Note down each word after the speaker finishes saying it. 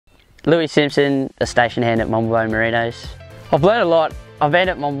Louis Simpson, a station hand at Mumblebone Merinos. I've learned a lot. I've been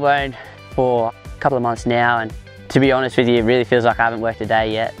at Mumblebone for a couple of months now, and to be honest with you, it really feels like I haven't worked a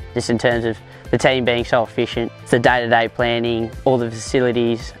day yet, just in terms of the team being so efficient. It's the day-to-day planning, all the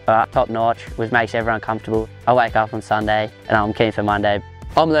facilities are top notch, which makes everyone comfortable. I wake up on Sunday and I'm keen for Monday.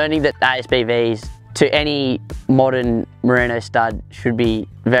 I'm learning that ASBVs to any modern merino stud should be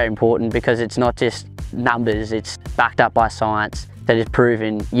very important, because it's not just numbers, it's backed up by science that is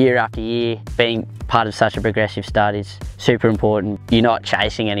proven year after year. Being part of such a progressive stud is super important. You're not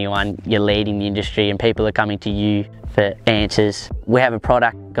chasing anyone, you're leading the industry, and people are coming to you for answers. We have a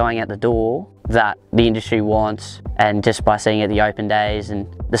product going out the door that the industry wants, and just by seeing it at the open days and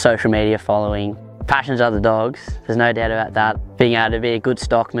the social media following, passions are the dogs, there's no doubt about that. Being able to be a good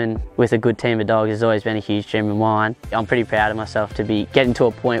stockman with a good team of dogs has always been a huge dream of mine. I'm pretty proud of myself to be getting to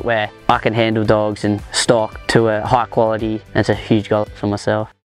a point where I can handle dogs and stock to a high quality, and it's a huge goal for myself.